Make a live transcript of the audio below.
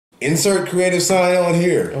Insert creative sign on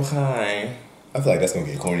here. Oh, hi. I feel like that's gonna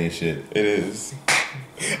get corny as shit. It is.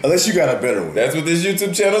 Unless you got a better one. That's what this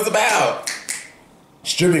YouTube channel's about.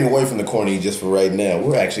 Stripping away from the corny just for right now,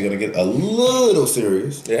 we're actually gonna get a little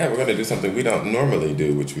serious. Yeah, we're gonna do something we don't normally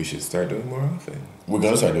do, which we should start doing more often. We're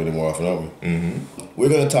gonna start doing it more often, aren't we? Mm-hmm. We're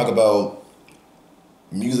gonna talk about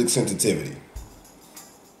music sensitivity.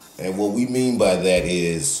 And what we mean by that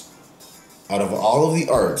is, out of all of the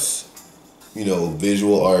arts, you know,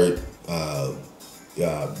 visual art,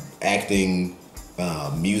 acting,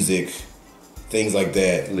 music, things like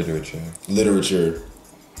that. Literature.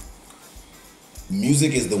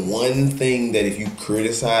 Music is the one thing that if you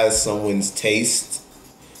criticize someone's taste,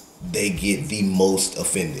 they get the most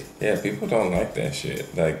offended. Yeah, people don't like that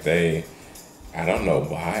shit. Like I don't know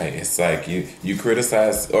why. It's like you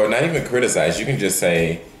criticize, or not even criticize, you can just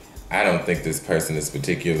say, I don't think this person is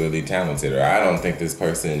particularly talented, or I don't like this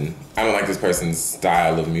person's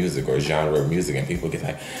style of music or genre of music, and people get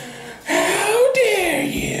like, how dare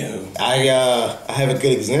you? I have a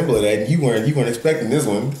good example of that. You weren't expecting this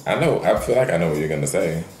one. I know. I feel like I know what you're gonna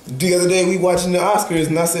say. The other day we watching the Oscars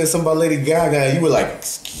and I said something about Lady Gaga and you were like,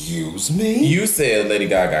 excuse me? You said Lady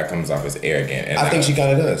Gaga comes off as arrogant, and I think she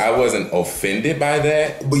kind of does. I wasn't offended by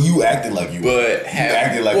that, but you acted like you. But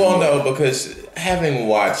because having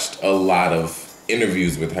watched a lot of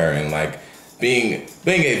interviews with her and like being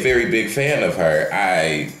a very big fan of her,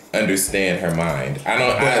 I understand her mind.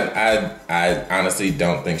 I honestly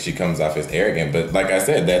don't think she comes off as arrogant, but like I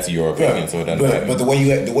said, that's your opinion, so it doesn't matter. But the way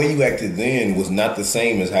you acted then was not the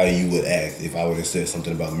same as how you would act if I would have said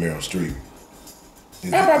something about Meryl Streep.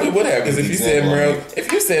 I probably would have, because if you said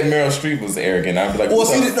Meryl Streep was arrogant, I'd be like, well,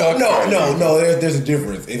 see, no. There's a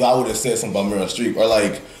difference. If I would have said something about Meryl Streep, or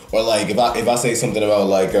like if I say something about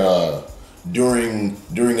like during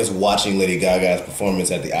us watching Lady Gaga's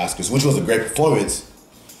performance at the Oscars, which was a great performance.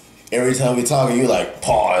 Every time we talking, you're like,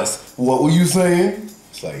 pause. What were you saying?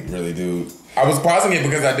 It's like, really, dude. I was pausing it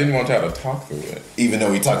because I didn't want y'all to talk through it. Even though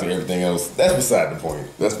we talked through everything else, that's beside the point.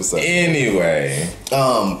 Anyway.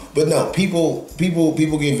 But no, people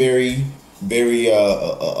get very, very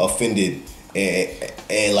offended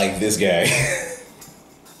and like this guy.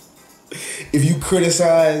 If you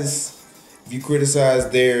criticize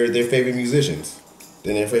their favorite musicians,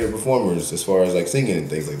 then their favorite performers, as far as like singing and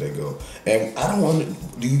things like that go. And I don't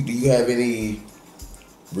want. Do you have any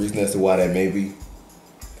reason as to why that may be?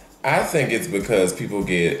 I think it's because people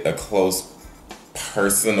get a close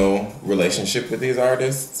personal relationship with these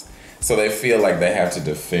artists, so they feel like they have to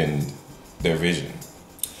defend their vision.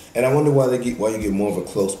 And I wonder why you get more of a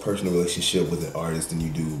close personal relationship with an artist than you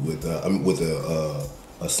do with a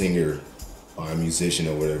singer or a musician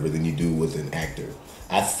or whatever than you do with an actor.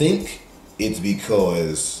 I think it's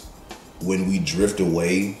because when we drift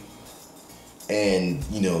away, and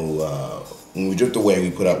when we drift away,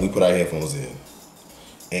 we put our headphones in,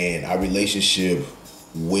 and our relationship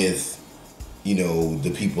with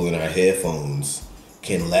the people in our headphones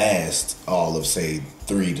can last all of say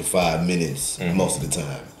 3 to 5 minutes most of the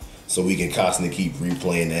time. So we can constantly keep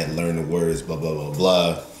replaying that, learn the words, blah blah blah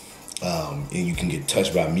blah. And you can get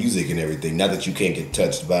touched by music and everything. Not that you can't get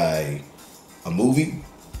touched by a movie,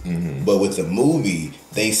 but with a movie,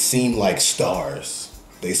 they seem like stars.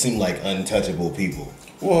 They seem like untouchable people.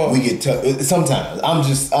 Well, we get touched sometimes. I'm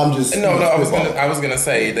just. No. I was gonna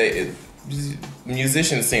say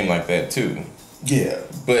musicians seem like that too. Yeah,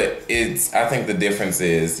 but I think the difference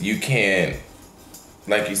is you can't.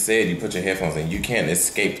 Like you said, you put your headphones in. You can't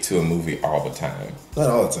escape to a movie all the time. Not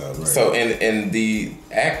all the time, right? So, and the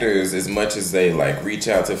actors, as much as they like reach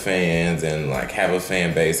out to fans and like have a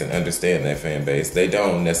fan base and understand that fan base, they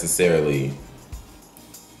don't necessarily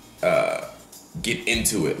get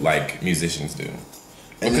into it like musicians do.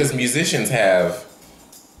 Because musicians have,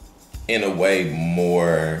 in a way,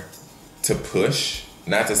 more to push.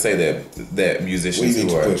 Not to say that musicians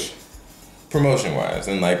who are push? Promotion wise,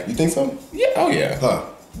 and like, you think so? Yeah. Oh yeah. Huh?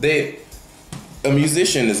 A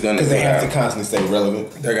musician is gonna, because they have to constantly stay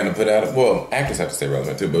relevant. They're gonna put out. Well, actors have to stay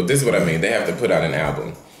relevant too. But this is what I mean. They have to put out an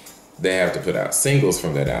album. They have to put out singles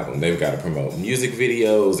from that album. They've got to promote music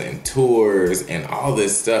videos and tours and all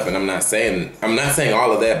this stuff. And I'm not saying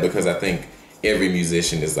all of that because I think every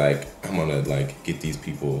musician is like, I'm gonna like get these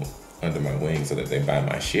people under my wing so that they buy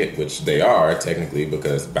my shit, which they are technically,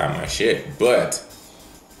 because buy my shit, but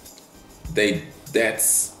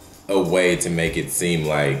that's a way to make it seem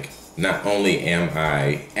like not only am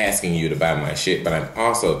I asking you to buy my shit, but I'm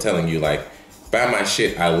also telling you like, buy my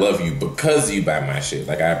shit, I love you because you buy my shit.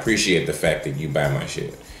 Like, I appreciate the fact that you buy my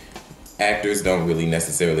shit. Actors don't really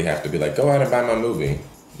necessarily have to be like, go out and buy my movie.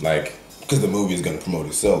 Like, Because the movie is going to promote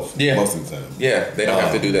itself most of the time. Yeah, they don't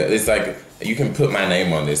have to do that. It's like you can put my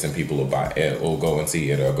name on this and people will buy it or go and see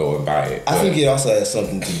it or go and buy it. I think it also has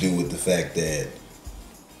something to do with the fact that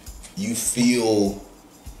you feel,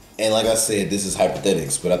 and like I said, this is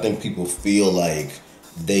hypothetics, but I think people feel like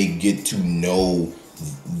they get to know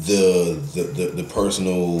the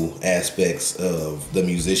personal aspects of the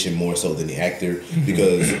musician more so than the actor,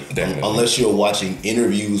 because unless you're watching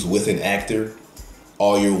interviews with an actor,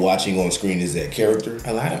 all you're watching on screen is that character.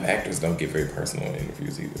 A lot of actors don't get very personal in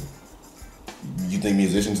interviews either. You think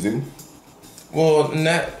musicians do? Well,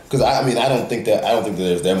 not because I don't think that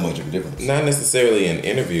there's that much of a difference. Not necessarily in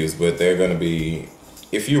interviews, but they're going to be.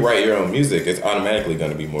 If you write your own music, it's automatically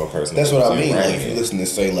going to be more personal. That's what I mean. Like if you listen to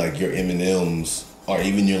say like your Eminems or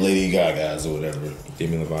even your Lady Gagas or whatever,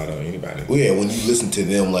 Demi Lovato, anybody. Well, yeah, when you listen to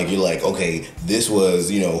them, like you're like, okay, this was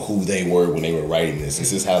who they were when they were writing this.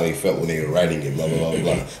 This is how they felt when they were writing it. Blah blah blah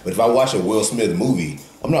blah. But if I watch a Will Smith movie,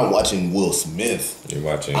 I'm not watching Will Smith. You're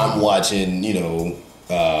watching. I'm watching.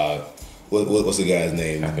 What's the guy's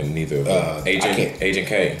name? I can neither of them. Agent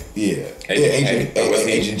K. Yeah.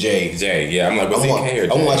 Agent J. J. Yeah, I'm like, was he K or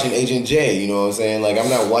J? I'm watching Agent J. You know what I'm saying? Like, I'm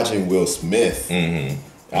not watching Will Smith. Mm-hmm.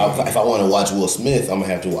 If I want to watch Will Smith, I'm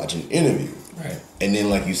gonna have to watch an interview. Right. And then,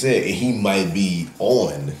 like you said, he might be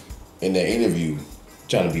on in that interview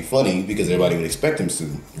trying to be funny because everybody would expect him to.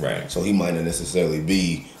 Right. So he might not necessarily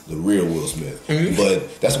be the real Will Smith. Mm-hmm.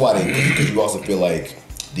 But that's why because you also feel like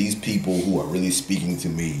these people who are really speaking to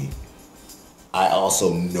me, I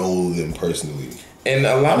also know them personally. And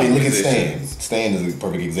a lot of look musicians, at Stan. Stan is a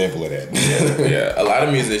perfect example of that. Yeah. A lot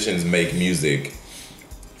of musicians make music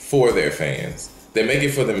for their fans. They make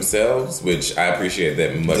it for themselves, which I appreciate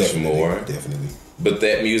that much more. Definitely. But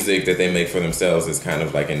that music that they make for themselves is kind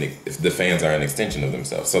of like the fans are an extension of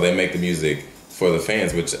themselves. So they make the music for the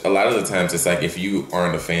fans, which a lot of the times it's like if you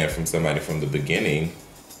aren't a fan from somebody from the beginning,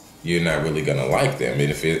 you're not really gonna like them.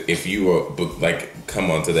 And if you were like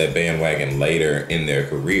come onto that bandwagon later in their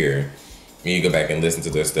career, and you go back and listen to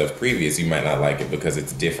their stuff previous, you might not like it because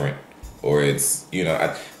it's different, or it's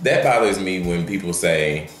that bothers me when people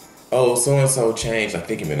say, "Oh, so and so changed." Like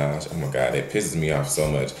Nicki Minaj. Oh my God, that pisses me off so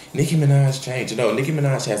much. Nicki Minaj changed. No, Nicki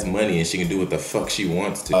Minaj has money and she can do what the fuck she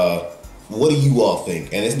wants to. What do you all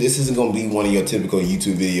think? And this isn't gonna be one of your typical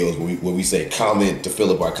YouTube videos where we say comment to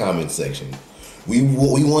fill up our comment section. We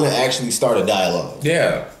want to actually start a dialogue.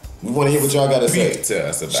 Yeah. We want to hear what y'all got to say. Speak to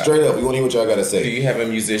us about Straight up, we want to hear what y'all got to say. Do you have a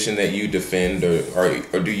musician that you defend,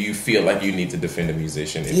 or do you feel like you need to defend a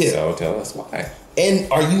musician? If so, tell us why.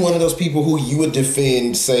 And are you one of those people who you would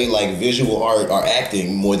defend, say, like visual art or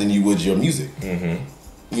acting more than you would your music?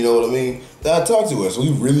 Mm-hmm. You know what I mean? Talk to us.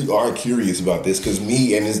 We really are curious about this because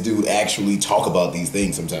me and this dude actually talk about these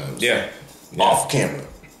things sometimes. Yeah. Off camera.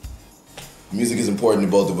 Music is important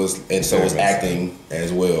to both of us, and so is acting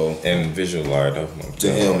as well. And visual art.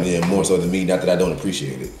 To him, yeah, more so than me. Not that I don't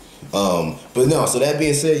appreciate it. But no, so that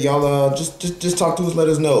being said, y'all just talk to us, let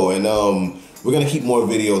us know. And we're going to keep more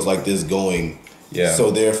videos like this going. Yeah.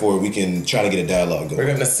 So therefore, we can try to get a dialogue going. We're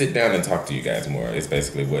going to sit down and talk to you guys more. It's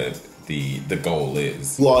basically what the goal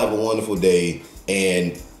is. You all have a wonderful day,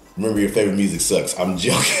 and remember your favorite music sucks. I'm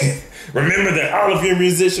joking. Remember that all of your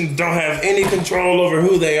musicians don't have any control over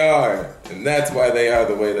who they are. And that's why they are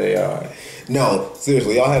the way they are. No,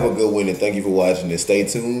 seriously, y'all have a good one, and thank you for watching, and stay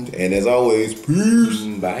tuned. And as always, peace.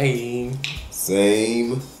 Bye.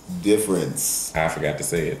 Same difference. I forgot to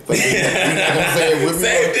say it. Say it with me.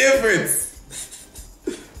 Same difference.